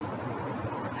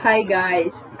Hi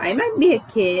guys, I might be a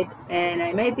kid and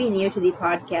I might be new to the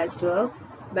podcast world,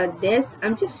 but this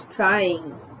I'm just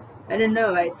trying. I don't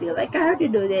know, I feel like I have to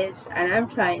do this and I'm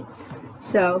trying.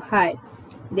 So, hi.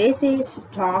 This is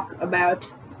talk about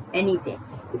anything.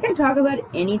 You can talk about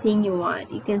anything you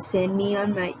want. You can send me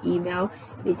on my email,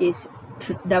 which is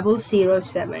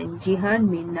 007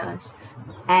 jihanminnas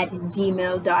at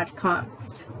gmail.com.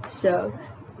 So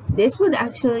this would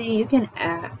actually you can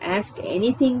ask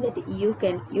anything that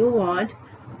you want.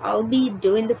 I'll be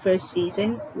doing the first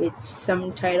season with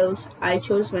some titles I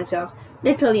chose myself,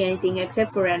 literally anything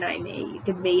except for anime. It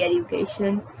could be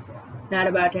education, not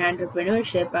about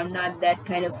entrepreneurship. I'm not that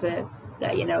kind of a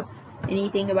guy.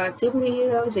 Anything about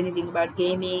superheroes, anything about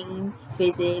gaming,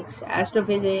 physics,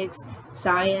 astrophysics,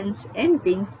 science,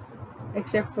 anything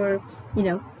except for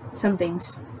some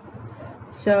things.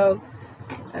 So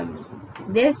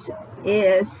this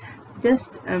is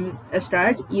just a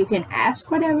start. You can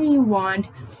ask whatever you want.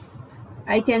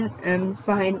 I can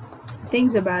find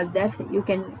things about that. You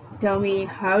can tell me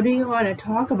how do you want to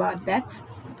talk about that.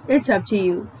 It's up to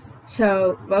you.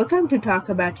 So welcome to talk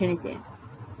about anything.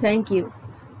 Thank you.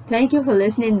 Thank you for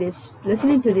listening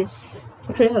to this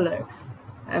trailer.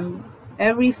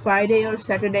 Every Friday or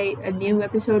Saturday a new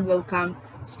episode will come.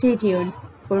 Stay tuned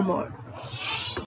for more.